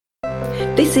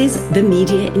This is the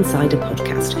Media Insider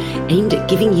podcast, aimed at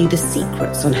giving you the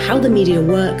secrets on how the media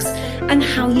works and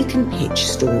how you can pitch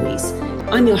stories.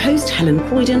 I'm your host, Helen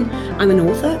Croydon. I'm an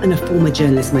author and a former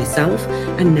journalist myself,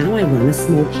 and now I run a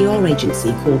small PR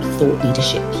agency called Thought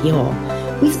Leadership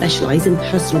PR. We specialise in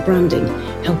personal branding,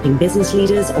 helping business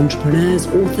leaders, entrepreneurs,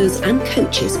 authors, and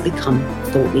coaches become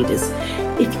thought leaders.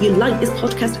 If you like this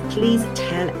podcast, please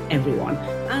tell everyone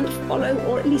and follow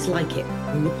or at least like it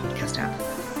on your podcast app.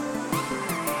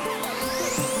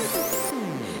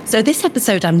 So this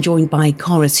episode, I'm joined by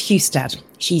Karis Hustad.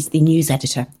 She's the news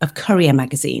editor of Courier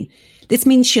magazine. This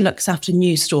means she looks after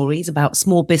news stories about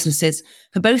small businesses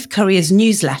for both Courier's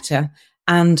newsletter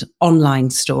and online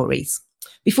stories.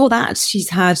 Before that, she's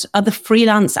had other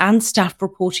freelance and staff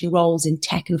reporting roles in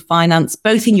tech and finance,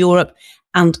 both in Europe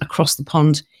and across the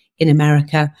pond in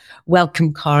America.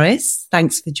 Welcome, Karis.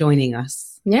 Thanks for joining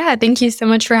us. Yeah, thank you so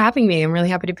much for having me. I'm really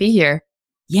happy to be here.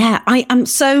 Yeah, I am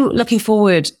so looking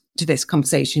forward to this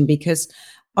conversation because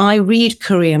I read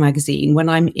Courier magazine when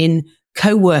I'm in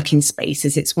co-working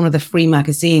spaces. It's one of the free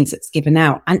magazines that's given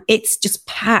out, and it's just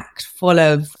packed full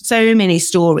of so many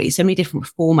stories, so many different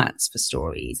formats for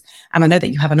stories. And I know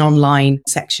that you have an online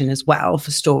section as well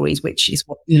for stories, which is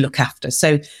what you look after.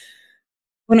 So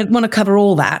I want to cover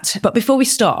all that. But before we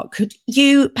start, could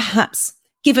you perhaps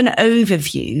give an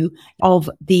overview of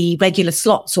the regular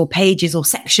slots or pages or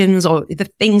sections or the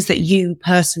things that you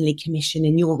personally commission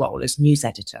in your role as news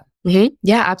editor? Mm-hmm.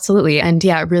 Yeah, absolutely. And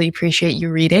yeah, I really appreciate you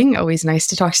reading. Always nice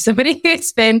to talk to somebody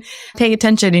who's been paying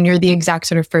attention, and you're the exact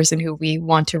sort of person who we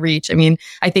want to reach. I mean,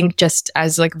 I think just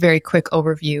as like very quick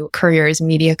overview, Courier is a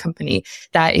media company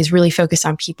that is really focused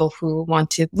on people who want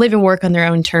to live and work on their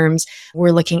own terms. We're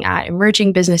looking at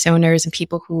emerging business owners and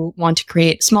people who want to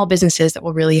create small businesses that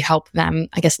will really help them,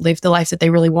 I guess, live the life that they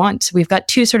really want. So we've got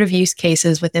two sort of use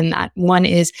cases within that. One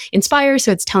is Inspire.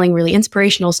 So it's telling really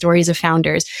inspirational stories of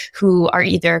founders who are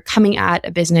either coming at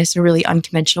a business in a really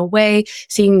unconventional way,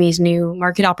 seeing these new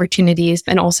market opportunities,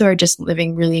 and also are just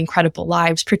living really incredible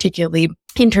lives, particularly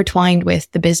intertwined with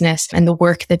the business and the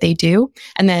work that they do.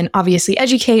 And then obviously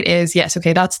Educate is, yes,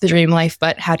 okay, that's the dream life,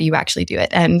 but how do you actually do it?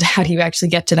 And how do you actually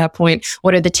get to that point?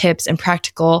 What are the tips and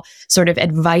practical sort of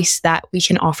advice that we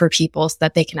can offer people so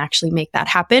that they can actually make that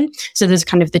happen? So there's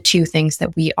kind of the two things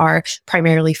that we are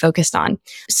primarily focused on.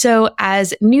 So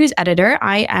as news editor,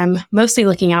 I am mostly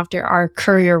looking after our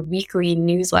Courier weekly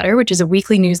newsletter, which is a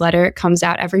weekly newsletter. It comes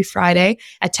out every Friday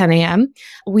at 10 a.m.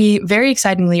 We very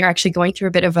excitingly are actually going through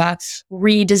a bit of a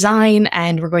redesign,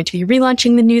 and we're going to be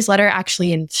relaunching the newsletter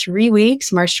actually in 3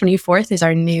 weeks. March 24th is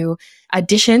our new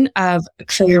edition of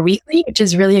Courier Weekly, which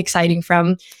is really exciting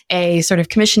from a sort of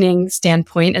commissioning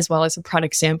standpoint as well as a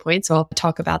product standpoint. So I'll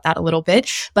talk about that a little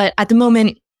bit. But at the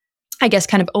moment, I guess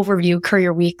kind of overview,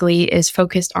 Courier Weekly is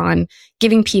focused on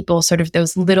giving people sort of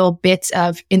those little bits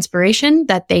of inspiration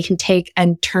that they can take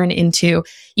and turn into,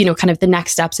 you know, kind of the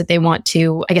next steps that they want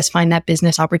to, I guess, find that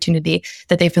business opportunity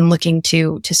that they've been looking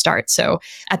to start. So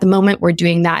at the moment, we're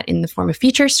doing that in the form of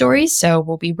feature stories. So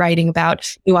we'll be writing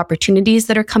about new opportunities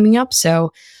that are coming up.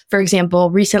 So for example,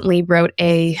 recently wrote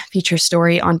a feature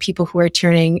story on people who are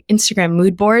turning Instagram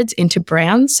mood boards into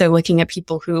brands. So looking at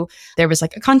people who, there was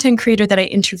like a content creator that I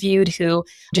interviewed who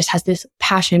just has this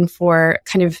passion for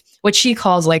kind of what she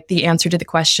calls like the answer to the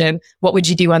question, what would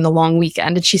you do on the long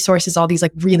weekend? And she sources all these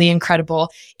like really incredible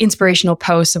inspirational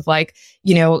posts of like,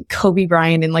 you know, Kobe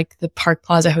Bryant in like the Park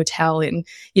Plaza Hotel in,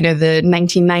 you know, the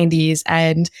 1990s,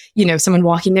 and, you know, someone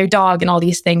walking their dog and all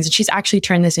these things. And she's actually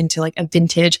turned this into like a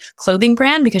vintage clothing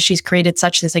brand because she's created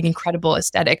such this like incredible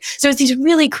aesthetic. So it's these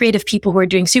really creative people who are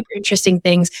doing super interesting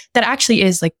things that actually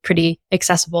is like pretty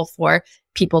accessible for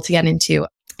people to get into,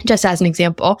 just as an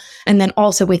example. And then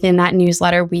also within that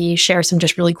newsletter, we share some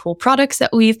just really cool products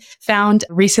that we've found.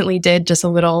 Recently did just a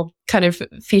little kind of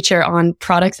feature on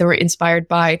products that were inspired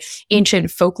by ancient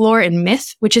folklore and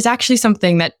myth, which is actually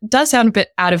something that does sound a bit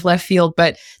out of left field,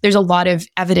 but there's a lot of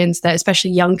evidence that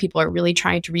especially young people are really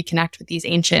trying to reconnect with these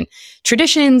ancient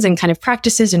traditions and kind of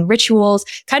practices and rituals,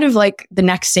 kind of like the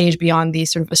next stage beyond the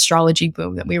sort of astrology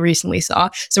boom that we recently saw.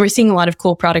 So we're seeing a lot of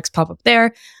cool products pop up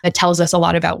there that tells us a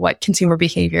lot about what consumer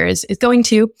behavior is going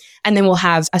to. And then we'll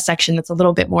have a section that's a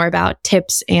little bit more about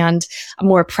tips and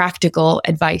more practical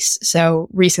advice. So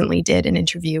recently did an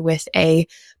interview with a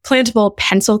plantable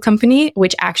pencil company,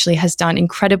 which actually has done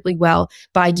incredibly well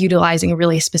by utilizing a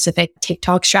really specific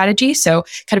TikTok strategy. So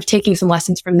kind of taking some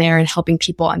lessons from there and helping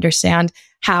people understand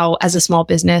how, as a small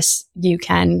business, you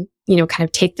can, you know, kind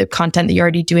of take the content that you're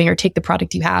already doing or take the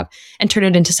product you have and turn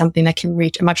it into something that can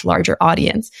reach a much larger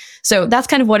audience. So that's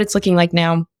kind of what it's looking like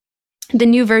now. the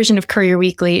new version of Courier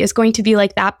Weekly is going to be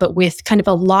like that, but with kind of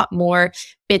a lot more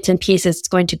bits and pieces. It's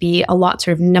going to be a lot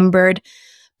sort of numbered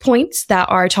points that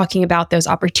are talking about those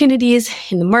opportunities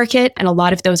in the market. And a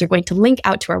lot of those are going to link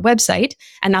out to our website.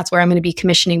 And that's where I'm going to be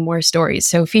commissioning more stories.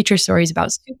 So feature stories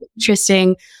about super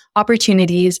interesting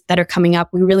opportunities that are coming up.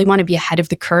 We really want to be ahead of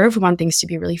the curve. We want things to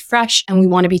be really fresh, and we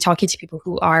want to be talking to people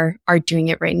who are doing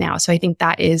it right now. So I think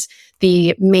that is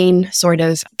the main sort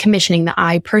of commissioning that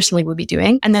I personally will be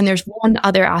doing. And then there's one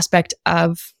other aspect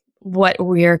of what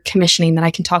we're commissioning that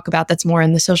I can talk about that's more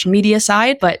on the social media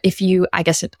side. But I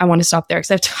guess I want to stop there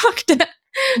because I've talked to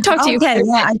you. Okay,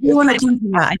 yeah, I do want to do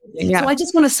that. Yeah. So I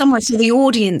just want to summarize. So the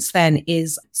audience then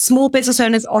is small business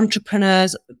owners,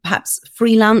 entrepreneurs, perhaps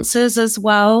freelancers as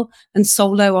well, and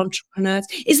solo entrepreneurs.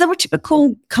 Is there a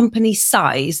typical company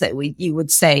size that you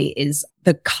would say is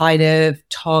the kind of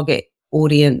target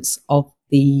audience of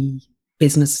the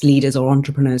business leaders or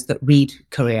entrepreneurs that read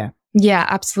Courier? Yeah,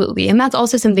 absolutely. And that's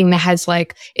also something that has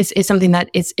is something that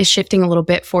is shifting a little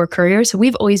bit for Courier. So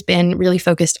we've always been really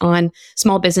focused on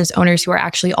small business owners who are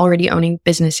actually already owning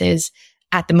businesses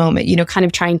at the moment, kind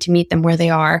of trying to meet them where they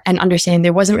are and understand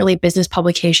there wasn't really a business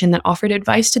publication that offered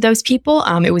advice to those people.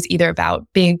 It was either about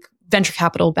big venture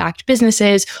capital backed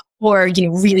businesses or,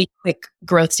 really quick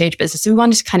growth stage business. So we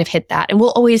wanted to kind of hit that, and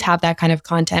we'll always have that kind of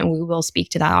content and we will speak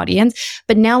to that audience.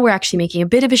 But now we're actually making a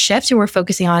bit of a shift and we're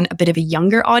focusing on a bit of a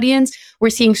younger audience. We're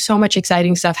seeing so much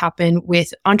exciting stuff happen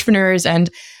with entrepreneurs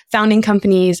and founding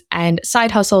companies and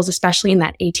side hustles, especially in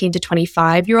that 18 to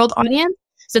 25-year-old audience.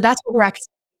 So that's what we're actually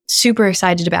super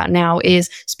excited about now, is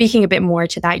speaking a bit more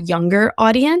to that younger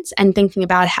audience and thinking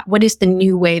about what is the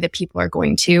new way that people are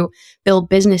going to build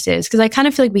businesses. Because I kind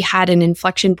of feel like we had an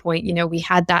inflection point. We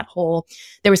had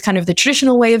there was kind of the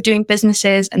traditional way of doing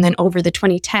businesses. And then over the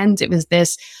 2010s, it was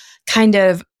this kind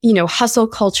of, hustle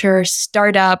culture,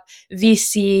 startup,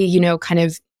 VC, kind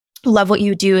of love what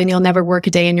you do and you'll never work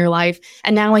a day in your life.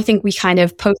 And now I think we kind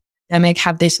of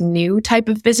have this new type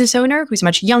of business owner who's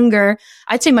much younger.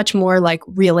 I'd say much more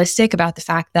realistic about the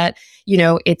fact that,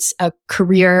 it's a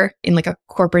career in a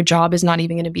corporate job is not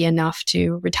even going to be enough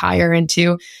to retire and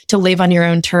to live on your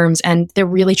own terms. And they're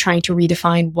really trying to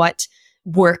redefine what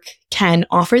work can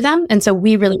offer them. And so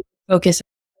we really focus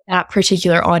that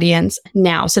particular audience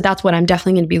now. So that's what I'm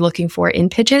definitely going to be looking for in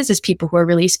pitches, is people who are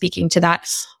really speaking to that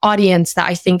audience that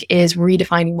I think is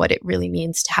redefining what it really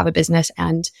means to have a business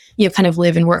and, kind of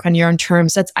live and work on your own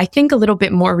terms. That's, I think, a little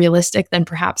bit more realistic than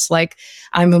perhaps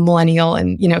I'm a millennial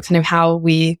and, kind of how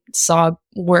we saw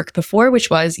work before, which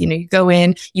was, you go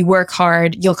in, you work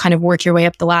hard, you'll kind of work your way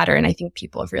up the ladder. And I think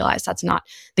people have realized that's not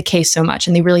the case so much.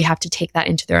 And they really have to take that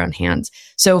into their own hands.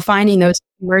 So finding those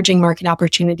emerging market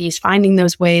opportunities, finding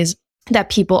those ways that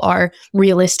people are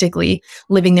realistically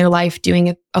living their life,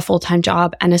 doing a full-time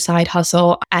job and a side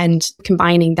hustle, and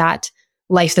combining that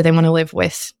life that they want to live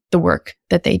with the work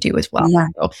that they do as well. Yeah.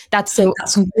 So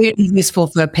that's really useful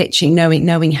for pitching,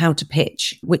 knowing how to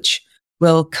pitch, which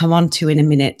we'll come on to in a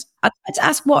minute. I'd like to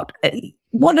ask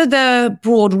what are the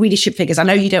broad readership figures? I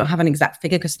know you don't have an exact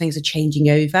figure because things are changing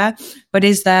over, but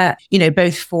is there,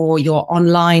 both for your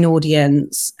online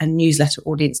audience and newsletter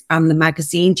audience and the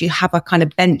magazine, do you have a kind of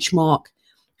benchmark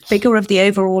figure of the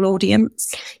overall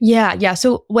audience? Yeah.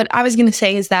 So what I was going to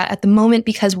say is that at the moment,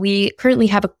 because we currently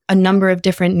have a number of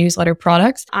different newsletter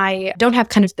products, I don't have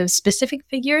kind of those specific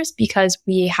figures because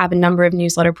we have a number of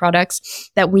newsletter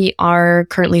products that we are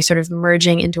currently sort of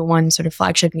merging into one sort of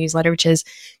flagship newsletter, which is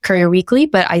Courier Weekly.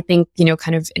 But I think,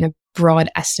 kind of in a broad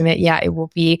estimate, it will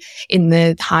be in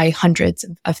the high hundreds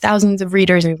of thousands of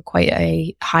readers. We have quite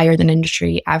a higher than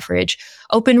industry average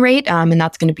open rate. And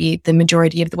that's going to be the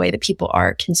majority of the way that people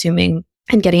are consuming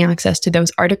and getting access to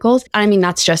those articles. I mean,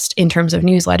 that's just in terms of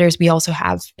newsletters. We also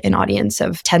have an audience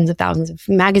of tens of thousands of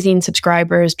magazine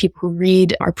subscribers, people who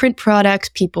read our print products,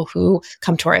 people who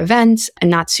come to our events,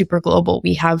 and that's super global.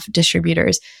 We have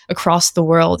distributors across the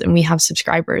world and we have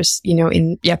subscribers,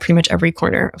 in pretty much every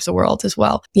corner of the world as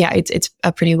well. Yeah, it's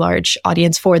a pretty large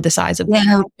audience for the size of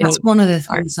that's one of the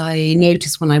things I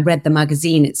noticed when I read the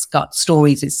magazine. It's got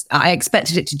stories. I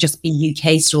expected it to just be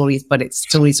UK stories, but it's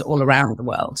stories all around the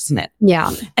world, isn't it? Yeah.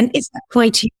 And is that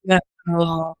criteria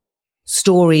for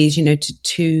stories,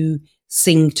 to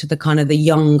sing to the kind of the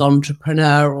young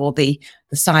entrepreneur or the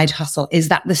the side hustle. Is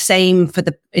that the same for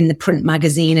in the print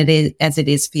magazine as it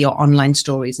is for your online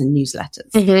stories and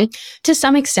newsletters? Mm-hmm. To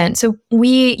some extent. So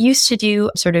we used to do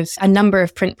sort of a number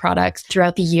of print products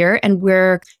throughout the year, and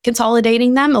we're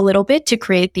consolidating them a little bit to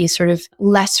create these sort of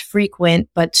less frequent,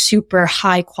 but super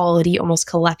high quality, almost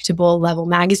collectible level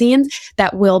magazines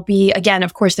that will be, again,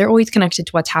 of course, they're always connected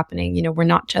to what's happening. We're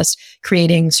not just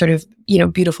creating sort of,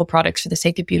 beautiful products for the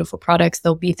sake of beautiful products.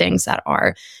 There'll be things that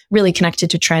are really connected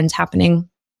to trends happening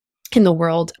in the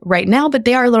world right now, but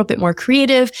they are a little bit more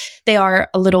creative. They are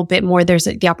a little bit more, there's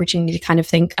the opportunity to kind of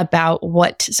think about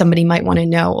what somebody might want to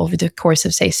know over the course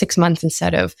of, say, 6 months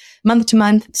instead of month to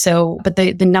month. So, but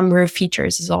the number of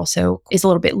features is a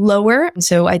little bit lower. And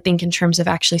so I think in terms of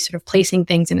actually sort of placing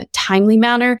things in a timely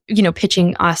manner,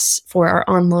 pitching us for our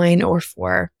online or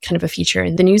for kind of a feature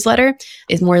in the newsletter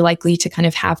is more likely to kind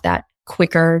of have that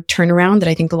quicker turnaround that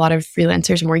I think a lot of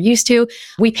freelancers are more used to.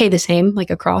 We pay the same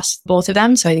across both of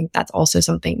them. So I think that's also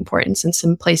something important, since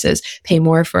some places pay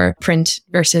more for print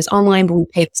versus online, but we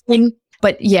pay the same.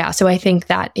 But yeah, so I think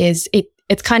that is it.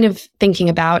 It's kind of thinking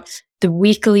about the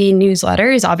weekly newsletter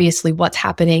is obviously what's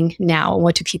happening now.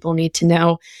 What do people need to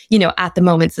know, at the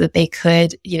moment, so that they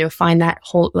could, find that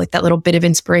whole, that little bit of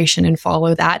inspiration and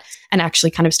follow that and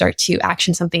actually kind of start to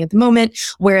action something at the moment.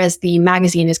 Whereas the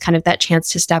magazine is kind of that chance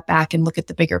to step back and look at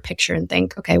the bigger picture and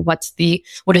think, okay, what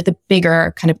are the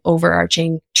bigger kind of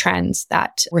overarching trends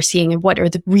that we're seeing, and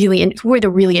who are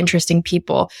the really interesting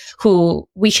people who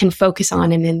we can focus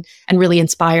on and really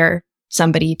inspire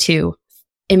somebody to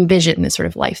envision the sort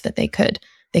of life that they could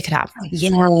have.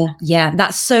 Yeah,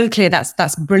 that's so clear.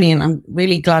 That's brilliant. I'm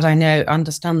really glad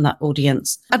understand that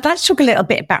audience. I'd like to talk a little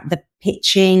bit about the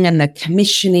pitching and the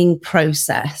commissioning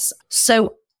process.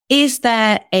 So is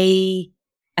there a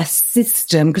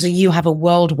system, because you have a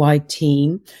worldwide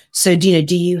team? So do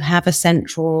you have a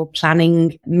central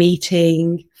planning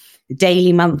meeting,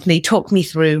 daily, monthly? Talk me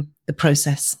through the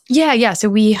process. Yeah. So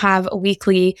we have a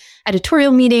weekly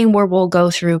editorial meeting where we'll go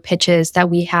through pitches that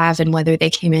we have and whether they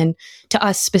came in to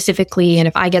us specifically. And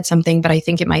if I get something, but I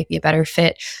think it might be a better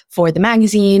fit for the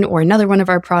magazine or another one of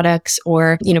our products,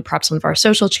 or, perhaps one of our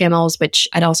social channels, which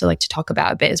I'd also like to talk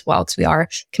about a bit as well, because we are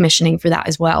commissioning for that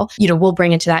as well. We'll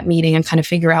bring it to that meeting and kind of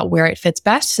figure out where it fits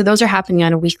best. So those are happening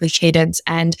on a weekly cadence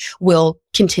and will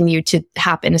continue to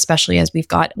happen, especially as we've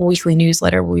got a weekly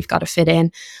newsletter where we've got to fit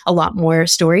in a lot more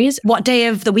stories. What day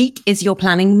of the week is your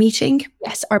planning meeting?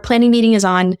 Yes, our planning meeting is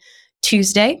on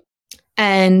Tuesday.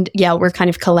 And we're kind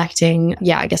of collecting,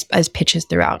 I guess, as pitches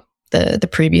throughout the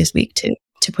previous week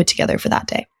to put together for that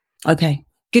day. Okay.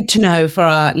 Good to know for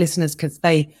our listeners, because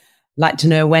they like to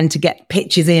know when to get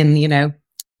pitches in,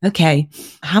 Okay.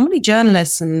 How many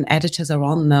journalists and editors are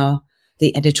on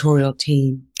the editorial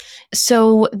team?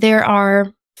 So there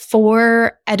are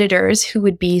 4 editors who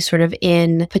would be sort of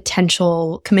in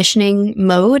potential commissioning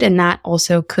mode. And that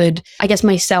also could, I guess,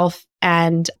 myself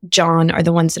and John are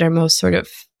the ones that are most sort of,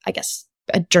 I guess,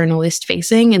 a journalist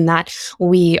facing, in that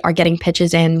we are getting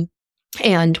pitches in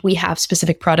and we have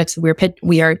specific products that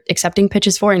we are accepting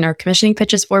pitches for and are commissioning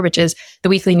pitches for, which is the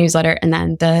weekly newsletter and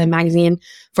then the magazine.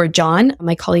 For John,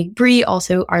 my colleague Bree,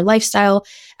 also our lifestyle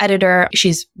editor,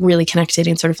 she's really connected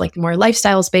in sort of the more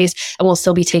lifestyle space, and we'll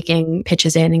still be taking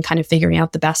pitches in and kind of figuring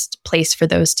out the best place for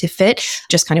those to fit,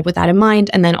 just kind of with that in mind.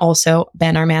 And then also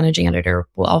Ben, our managing editor,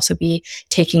 will also be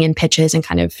taking in pitches and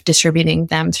kind of distributing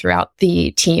them throughout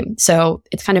the team. So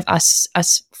it's kind of us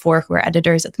 4 who are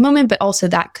editors at the moment, but also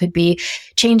that could be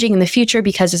changing in the future,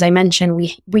 because as I mentioned,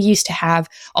 we used to have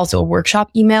also a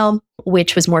workshop email,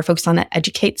 which was more focused on that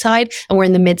educate side. And we're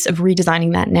in the midst of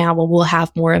redesigning that now. We'll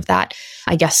have more of that,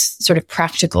 I guess, sort of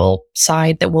practical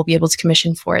side that we'll be able to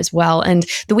commission for as well. And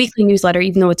the weekly newsletter,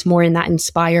 even though it's more in that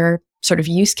inspire sort of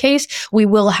use case, we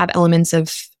will have elements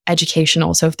of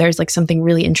educational. So if there's something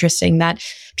really interesting that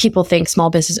people think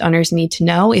small business owners need to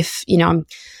know,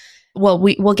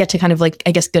 we'll get to kind of I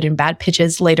guess, good and bad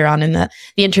pitches later on in the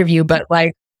interview. But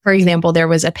for example, there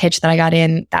was a pitch that I got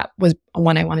in that was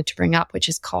one I wanted to bring up, which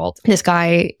is called, this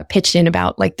guy pitched in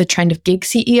about the trend of gig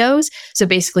CEOs. So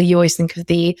basically you always think of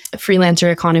the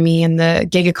freelancer economy and the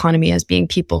gig economy as being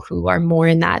people who are more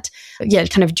in that,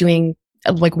 kind of doing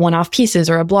one-off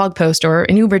pieces or a blog post or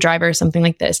an Uber driver or something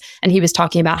like this. And he was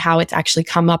talking about how it's actually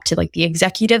come up to the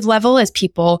executive level as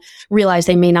people realize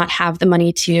they may not have the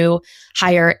money to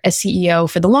hire a CEO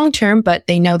for the long term, but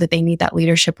they know that they need that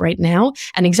leadership right now.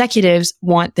 And executives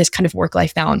want this kind of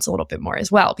work-life balance a little bit more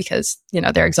as well, because,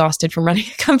 they're exhausted from running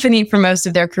a company for most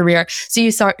of their career. So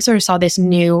you sort of saw this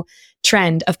new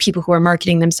trend of people who are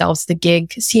marketing themselves the gig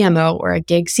CMO or a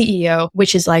gig CEO,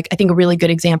 which is I think a really good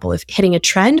example of hitting a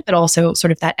trend, but also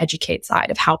sort of that educate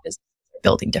side of how business are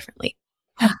building differently.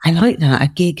 I like that. A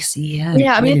gig CEO.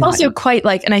 Yeah, I mean, it's Really also like quite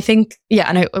like, and I think, yeah,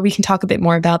 and we can talk a bit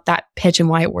more about that pitch and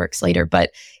why it works later,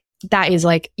 but that is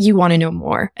like, you want to know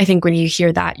more. I think when you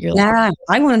hear that, you're like, yeah,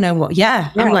 I want to know what,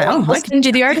 yeah. I'm like, oh, I'll I can send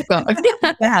you the article.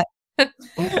 yeah.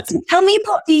 So tell me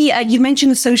about the, you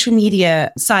mentioned the social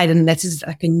media side, and this is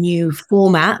like a new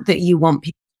format that you want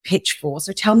people to pitch for.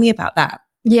 So tell me about that.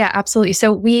 Yeah, absolutely.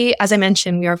 So we, as I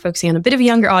mentioned, we are focusing on a bit of a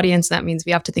younger audience. That means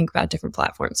we have to think about different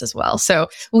platforms as well. So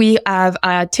we have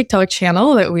a TikTok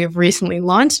channel that we have recently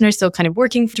launched and are still kind of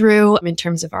working through in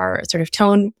terms of our sort of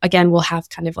tone. Again, we'll have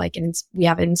kind of like we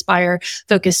have an Inspire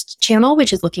focused channel,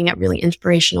 which is looking at really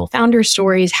inspirational founder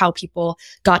stories, how people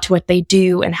got to what they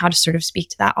do and how to sort of speak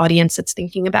to that audience that's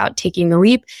thinking about taking the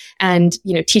leap and,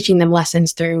 teaching them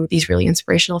lessons through these really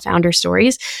inspirational founder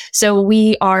stories. So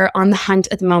we are on the hunt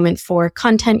at the moment for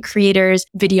content creators,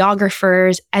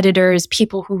 videographers, editors,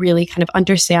 people who really kind of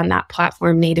understand that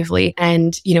platform natively.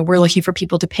 And, we're looking for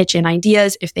people to pitch in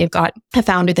ideas if they've got a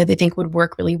founder that they think would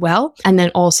work really well. And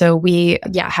then also we,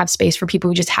 have space for people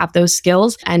who just have those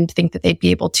skills and think that they'd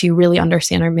be able to really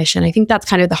understand our mission. I think that's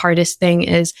kind of the hardest thing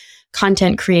is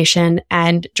content creation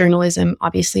and journalism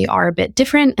obviously are a bit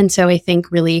different. And so I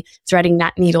think really threading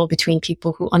that needle between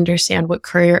people who understand what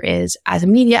Courier is as a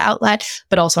media outlet,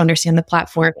 but also understand the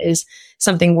platform is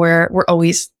something we're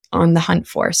always on the hunt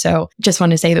for. So just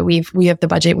want to say that we have the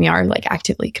budget. We are like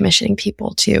actively commissioning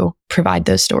people to provide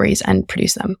those stories and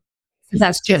produce them.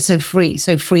 That's just so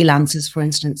freelancers, for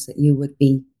instance, that you would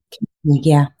be,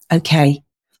 yeah. Okay.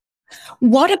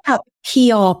 What about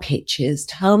PR pitches?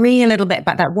 Tell me a little bit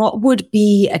about that. What would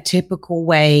be a typical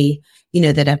way,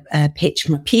 that a pitch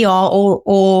from a PR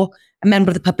or a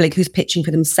member of the public who's pitching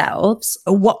for themselves,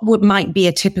 or what might be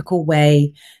a typical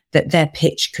way that their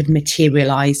pitch could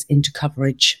materialize into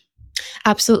coverage?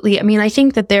 Absolutely. I mean, I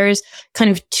think that there's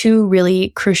kind of two really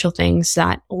crucial things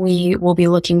that we will be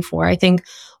looking for. I think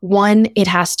one, it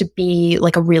has to be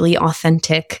like a really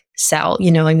authentic sell.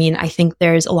 I think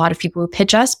there's a lot of people who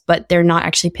pitch us, but they're not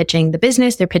actually pitching the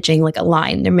business. They're pitching like a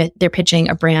line. They're pitching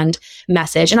a brand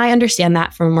message. And I understand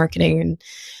that from a marketing and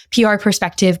PR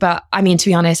perspective, but I mean, to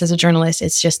be honest, as a journalist,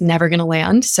 it's just never going to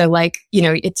land. So like,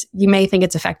 you may think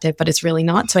it's effective, but it's really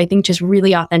not. So I think just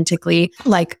really authentically,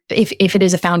 like if it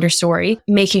is a founder story,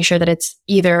 making sure that it's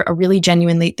either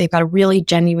they've got a really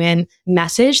genuine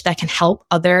message that can help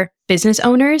other business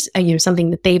owners,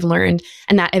 something that they've learned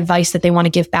and that advice that they want to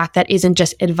give back that isn't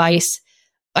just advice.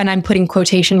 And I'm putting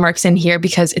quotation marks in here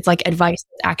because it's like advice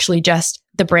that's actually just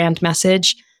the brand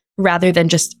message rather than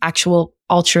just actual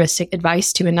altruistic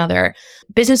advice to another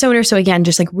business owner. So again,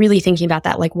 just like really thinking about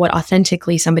that, like what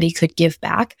authentically somebody could give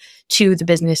back to the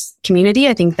business community.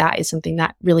 I think that is something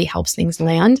that really helps things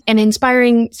land. And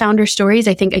inspiring founder stories,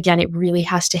 I think, again, it really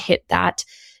has to hit that.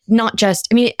 Not just,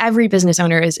 every business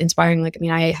owner is inspiring.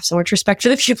 I have so much respect for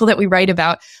the people that we write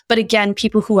about. But again,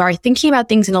 people who are thinking about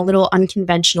things in a little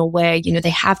unconventional way, they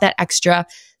have that extra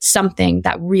something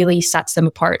that really sets them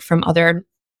apart from other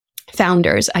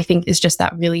founders, I think is just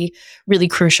that really, really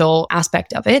crucial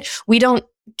aspect of it. We don't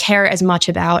care as much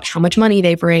about how much money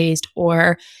they've raised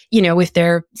or, if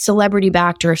they're celebrity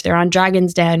backed or if they're on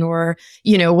Dragon's Den or,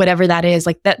 whatever that is,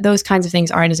 like that, those kinds of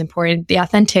things aren't as important. The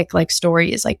authentic like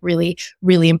story is like really,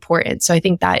 really important. So I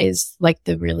think that is like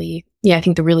the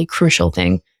really crucial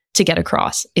thing to get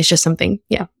across. It's just something,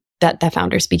 that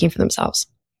founder's speaking for themselves.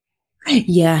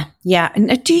 Yeah. Yeah.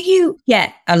 And do you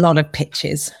get a lot of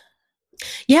pitches?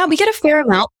 Yeah, we get a fair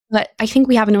amount, but I think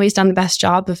we haven't always done the best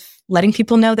job of letting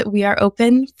people know that we are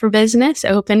open for business,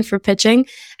 open for pitching.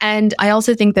 And I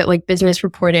also think that like business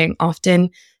reporting often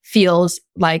feels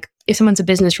like if someone's a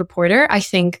business reporter, I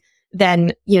think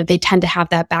then, they tend to have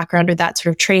that background or that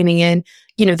sort of training in,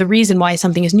 the reason why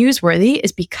something is newsworthy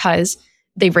is because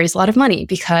they've raised a lot of money,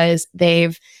 because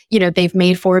they've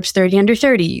made Forbes 30 under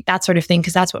 30, that sort of thing,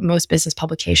 because that's what most business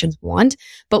publications want.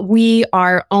 But we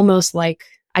are almost like,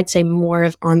 I'd say more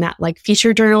of on that like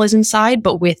feature journalism side,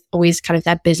 but with always kind of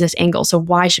that business angle. So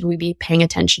why should we be paying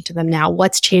attention to them now?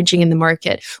 What's changing in the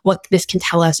market? What this can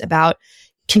tell us about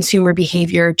consumer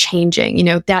behavior changing?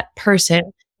 That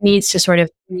person needs to sort of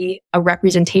be a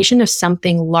representation of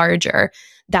something larger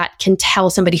that can tell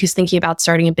somebody who's thinking about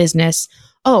starting a business,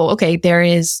 oh, okay, there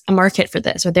is a market for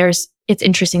this, or it's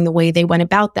interesting the way they went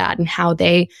about that and how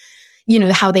they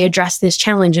address this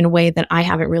challenge in a way that I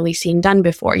haven't really seen done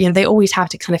before. They always have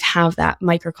to kind of have that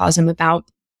microcosm about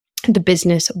the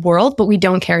business world, but we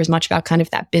don't care as much about kind of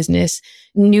that business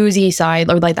newsy side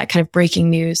or like that kind of breaking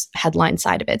news headline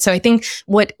side of it. So I think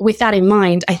with that in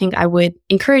mind, I think I would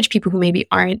encourage people who maybe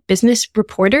aren't business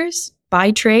reporters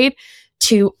by trade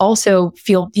to also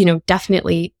feel,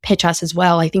 definitely pitch us as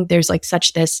well. I think there's like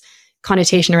such this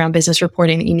connotation around business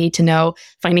reporting that you need to know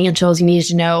financials, you need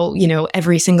to know,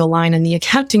 every single line in the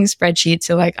accounting spreadsheet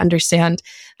to like understand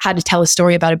how to tell a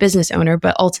story about a business owner.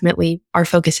 But ultimately, our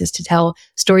focus is to tell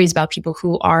stories about people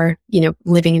who are,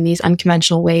 living in these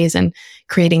unconventional ways and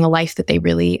creating a life that they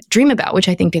really dream about, which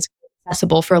I think is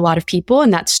accessible for a lot of people.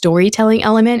 And that storytelling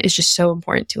element is just so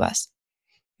important to us.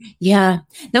 Yeah.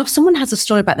 Now, if someone has a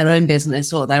story about their own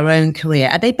business or their own career,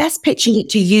 are they best pitching it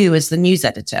to you as the news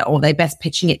editor, or are they best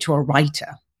pitching it to a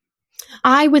writer?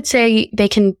 I would say they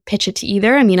can pitch it to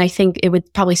either. I mean, I think it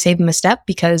would probably save them a step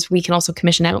because we can also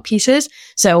commission out pieces.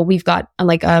 So we've got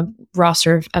like a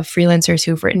roster of freelancers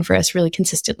who've written for us really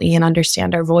consistently and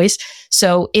understand our voice.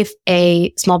 So if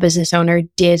a small business owner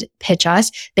did pitch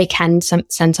us, they can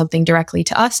send something directly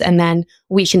to us, and then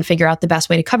we can figure out the best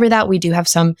way to cover that. We do have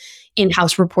some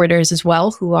in-house reporters as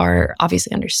well who are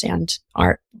obviously understand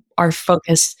our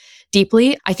focus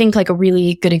deeply. I think like a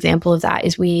really good example of that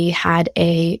is we had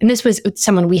and this was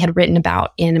someone we had written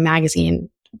about in a magazine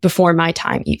before my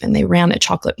time even. They ran a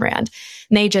chocolate brand,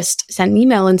 and they just sent an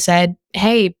email and said,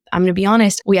 hey, I'm going to be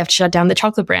honest, we have to shut down the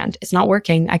chocolate brand. It's not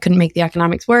working. I couldn't make the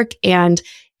economics work, and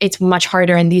it's much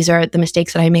harder. And these are the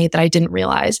mistakes that I made that I didn't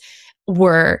realize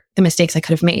were the mistakes I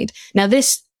could have made. Now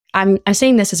I'm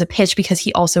saying this as a pitch because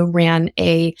he also ran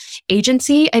a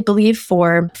agency, I believe,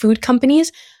 for food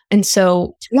companies. And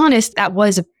so, to be honest, that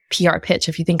was a PR pitch,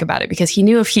 if you think about it, because he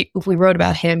knew if we wrote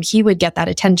about him, he would get that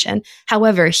attention.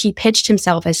 However, he pitched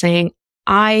himself as saying,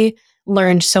 I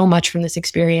learned so much from this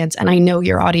experience, and I know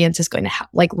your audience is going to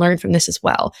learn from this as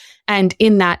well. And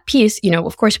in that piece,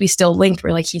 of course, we still linked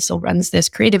where he still runs this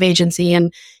creative agency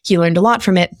and he learned a lot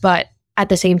from it. But at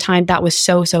the same time, that was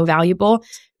so, so valuable.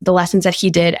 The lessons that he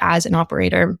did as an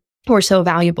operator were so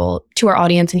valuable to our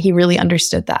audience, and he really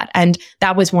understood that. And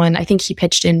that was one, I think he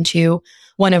pitched into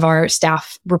one of our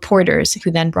staff reporters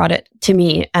who then brought it to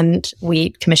me, and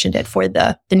we commissioned it for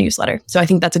the newsletter. So I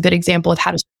think that's a good example of how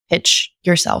to pitch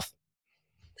yourself.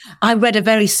 I read a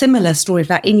very similar story of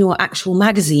that in your actual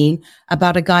magazine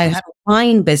about a guy who had a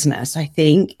wine business. I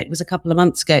think it was a couple of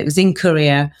months ago. It was in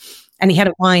Courier, and he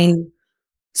had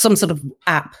some sort of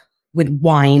app with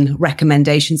wine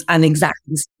recommendations, and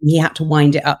exactly he had to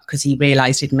wind it up because he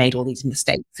realized he'd made all these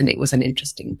mistakes, and it was an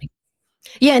interesting thing.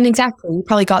 Yeah, and exactly. You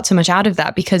probably got so much out of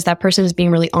that because that person is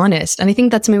being really honest. And I think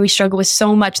that's something we struggle with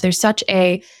so much. There's such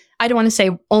I don't want to say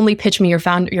only pitch me your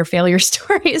failure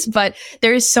stories, but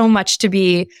there is so much to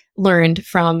be learned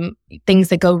from things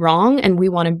that go wrong. And we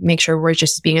want to make sure we're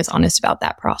just being as honest about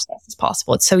that process as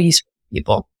possible. It's so useful for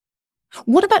people.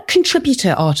 What about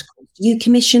contributor articles? Do you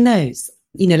commission those?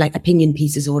 Like opinion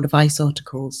pieces or advice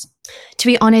articles? To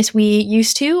be honest, we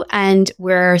used to, and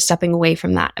we're stepping away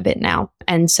from that a bit now.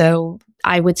 And so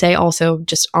I would say also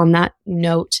just on that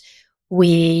note,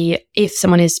 if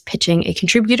someone is pitching a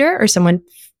contributor or someone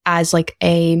as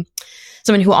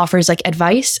someone who offers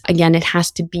advice, again, it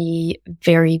has to be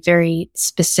very, very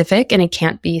specific, and it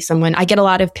can't be someone. I get a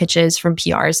lot of pitches from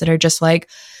PRs that are just like,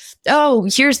 oh,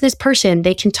 here's this person,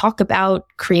 they can talk about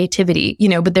creativity,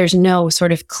 but there's no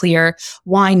sort of clear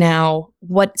why now,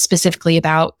 what specifically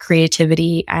about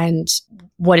creativity, and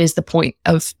what is the point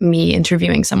of me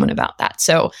interviewing someone about that.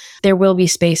 So there will be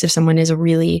space if someone is a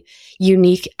really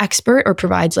unique expert or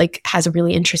provides has a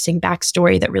really interesting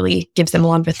backstory that really gives them a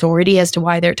lot of authority as to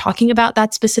why they're talking about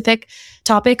that specific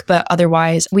topic. But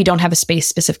otherwise, we don't have a space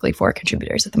specifically for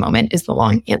contributors at the moment, is the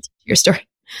long answer to your story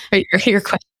or your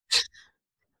question.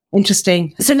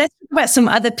 Interesting. So let's talk about some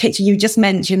other pitch you just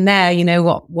mentioned there.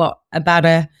 What about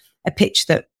a pitch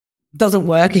that doesn't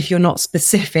work if you're not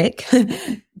specific?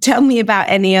 Tell me about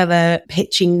any other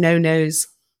pitching no-nos.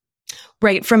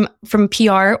 Right. From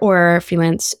PR or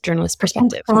freelance journalist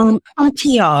perspective? From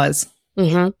PRs.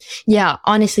 Mm-hmm. Yeah,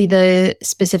 honestly, the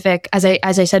specific, as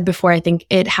I said before, I think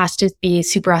it has to be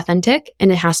super authentic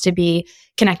and it has to be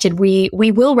connected. We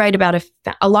will write about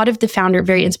a lot of the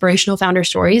very inspirational founder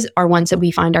stories are ones that we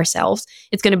find ourselves.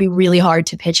 It's going to be really hard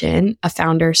to pitch in a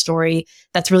founder story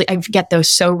that's really, I get those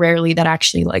so rarely that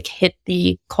actually hit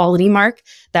the quality mark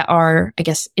that are, I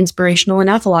guess, inspirational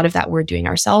enough. A lot of that we're doing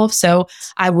ourselves. So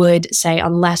I would say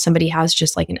unless somebody has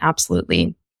just an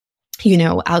absolutely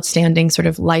outstanding sort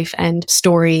of life and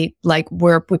story,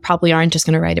 we probably aren't just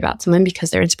going to write about someone because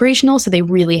they're inspirational. So they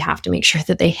really have to make sure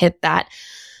that they hit that.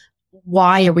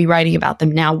 Why are we writing about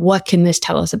them now? What can this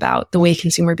tell us about the way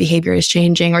consumer behavior is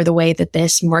changing or the way that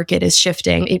this market is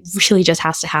shifting? It really just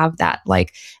has to have that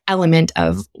element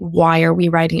of why are we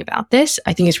writing about this?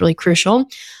 I think is really crucial.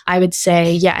 I would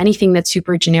say, yeah, anything that's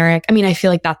super generic. I mean, I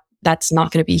feel that's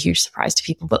not going to be a huge surprise to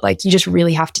people, but you just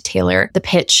really have to tailor the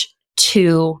pitch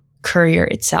to Courier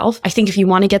itself. I think if you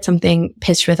want to get something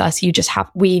pitched with us,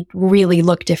 we really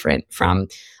look different from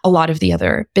a lot of the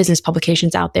other business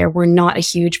publications out there. We're not a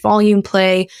huge volume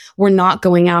play. We're not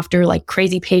going after like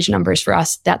crazy page numbers. For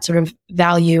us, that sort of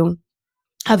value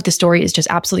of the story is just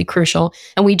absolutely crucial.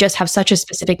 And we just have such a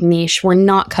specific niche. We're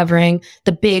not covering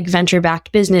the big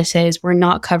venture-backed businesses. We're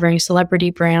not covering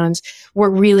celebrity brands. We're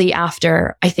really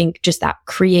after, I think, just that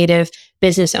creative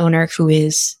business owner who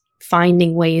is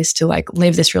finding ways to like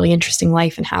live this really interesting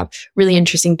life and have really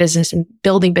interesting business and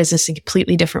building business in a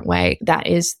completely different way. That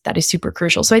is super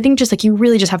crucial. So I think just like you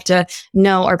really just have to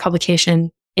know our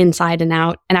publication inside and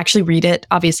out and actually read it.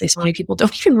 Obviously, so many people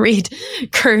don't even read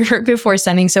Courier before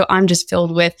sending. So I'm just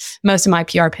filled with most of my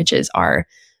PR pitches are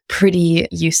pretty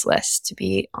useless, to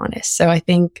be honest. So I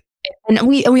think, and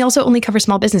we also only cover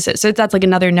small businesses. So that's like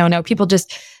another no. People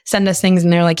just send us things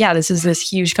and they're like, yeah, this is this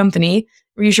huge company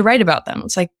where you should write about them.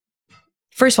 It's like,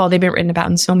 first of all, they've been written about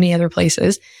in so many other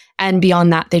places. And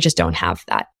beyond that, they just don't have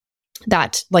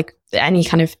that like any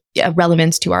kind of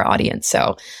relevance to our audience.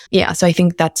 So yeah, so I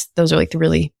think those are like the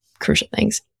really crucial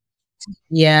things.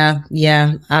 Yeah,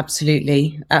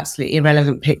 absolutely. Absolutely.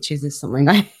 Irrelevant pictures is something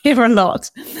I hear a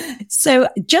lot. So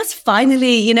just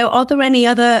finally, are there any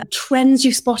other trends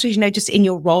you've spotted, just in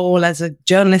your role as a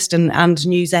journalist and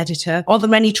news editor? Are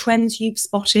there any trends you've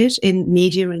spotted in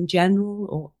media in general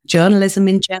or journalism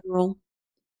in general?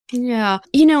 Yeah.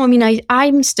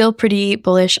 I'm still pretty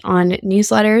bullish on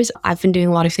newsletters. I've been doing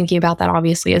a lot of thinking about that,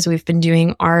 obviously, as we've been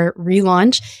doing our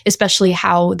relaunch, especially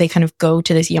how they kind of go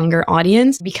to this younger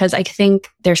audience, because I think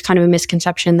there's kind of a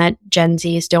misconception that Gen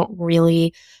Zs don't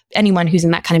really, anyone who's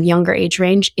in that kind of younger age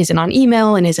range isn't on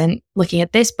email and isn't looking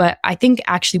at this. But I think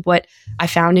actually what I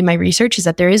found in my research is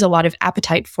that there is a lot of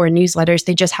appetite for newsletters.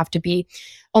 They just have to be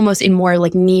almost in more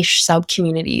like niche sub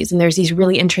communities. And there's this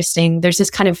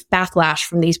kind of backlash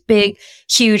from these big,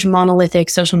 huge monolithic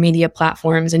social media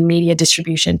platforms and media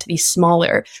distribution to these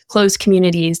smaller closed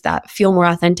communities that feel more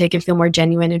authentic and feel more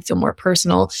genuine and feel more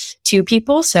personal to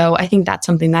people. So I think that's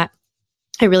something that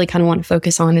I really kind of want to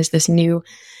focus on, is this new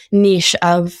niche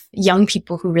of young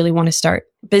people who really want to start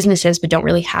businesses but don't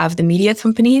really have the media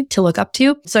company to look up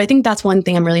to. So I think that's one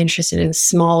thing I'm really interested in,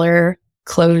 smaller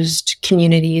closed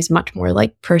communities, much more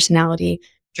like personality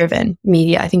driven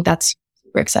media. I think that's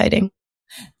super exciting.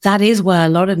 That is where a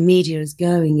lot of media is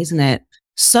going, isn't it?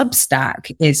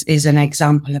 Substack is an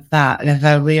example of that, of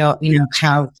a real,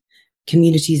 how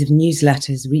communities of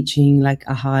newsletters reaching like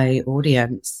a high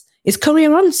audience. Is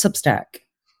Courier on Substack?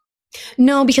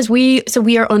 No, because we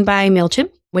are owned by MailChimp,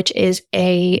 which is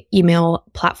a email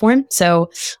platform. So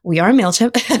we are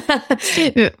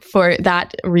MailChimp for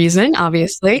that reason,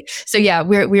 obviously. So yeah,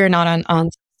 we are not on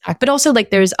Substack, but also like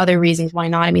there's other reasons why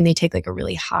not. I mean, they take like a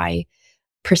really high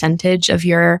percentage of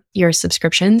your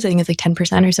subscriptions. I think it's like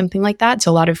 10% or something like that.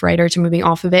 So a lot of writers are moving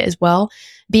off of it as well.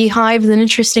 Beehive is an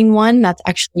interesting one. That's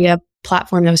actually a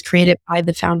platform that was created by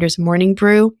the founders of Morning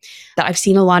Brew that I've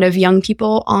seen a lot of young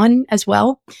people on as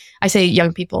well. I say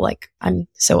young people like I'm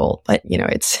so old, but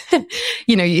it's,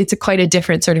 it's quite a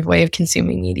different sort of way of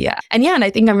consuming media. And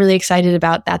I think I'm really excited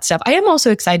about that stuff. I am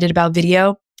also excited about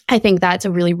video. I think that's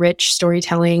a really rich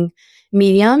storytelling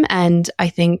medium. And I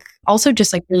think also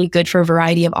just like really good for a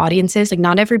variety of audiences. Like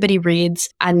not everybody reads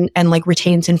and like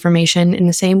retains information in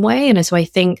the same way. And so I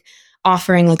think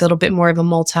offering like a little bit more of a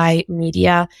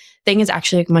multimedia thing is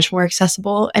actually like much more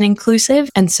accessible and inclusive.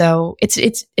 And so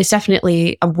it's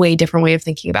definitely a way different way of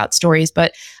thinking about stories,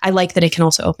 but I like that it can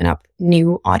also open up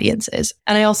new audiences.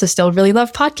 And I also still really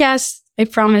love podcasts. I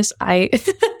promise I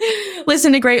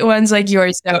listen to great ones like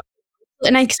yours. So,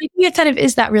 and I think it kind of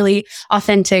is that really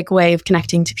authentic way of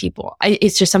connecting to people.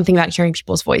 It's just something about hearing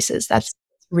people's voices. That's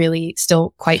really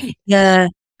still quite. Yeah,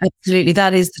 absolutely.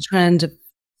 That is the trend of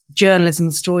journalism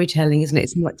and storytelling, isn't it?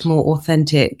 It's much more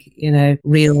authentic,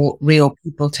 real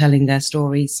people telling their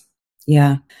stories.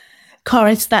 Yeah.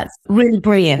 Karis, that's really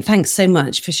brilliant. Thanks so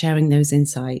much for sharing those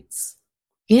insights.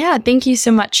 Yeah, thank you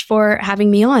so much for having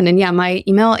me on. And my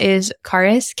email is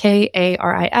Karis,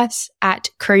 Karis,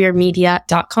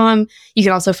 @couriermedia.com. You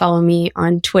can also follow me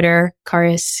on Twitter,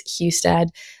 Karis Hustad.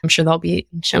 I'm sure there'll be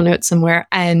show notes somewhere.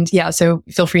 And so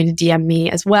feel free to DM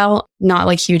me as well. Not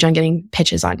like huge on getting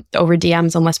pitches on over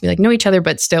DMs unless we like know each other,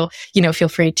 but still, feel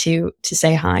free to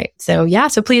say hi. So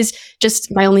so please,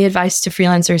 just my only advice to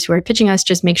freelancers who are pitching us,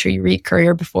 just make sure you read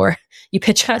Courier before you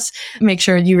pitch us. Make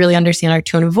sure you really understand our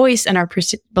tone of voice and our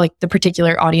the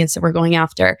particular audience that we're going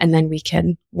after, and then we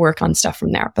can work on stuff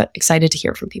from there. But excited to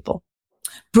hear from people.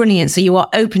 Brilliant. So you are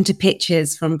open to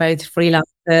pitches from both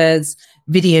freelancers,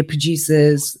 video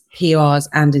producers, PRs,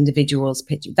 and individuals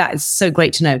pitching. That is so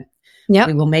great to know. Yeah,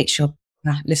 we will make sure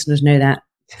listeners know that.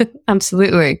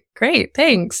 Absolutely. Great.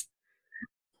 Thanks.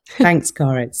 Thanks,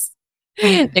 Karis.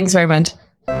 Thanks very much.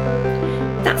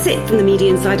 That's it from the Media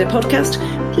Insider podcast.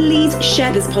 Please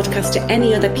share this podcast to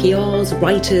any other PRs,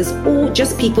 writers, or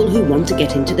just people who want to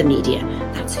get into the media.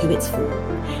 That's who it's for.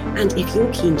 And if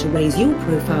you're keen to raise your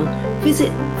profile, visit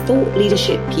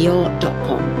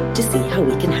thoughtleadershippr.com to see how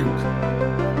we can help.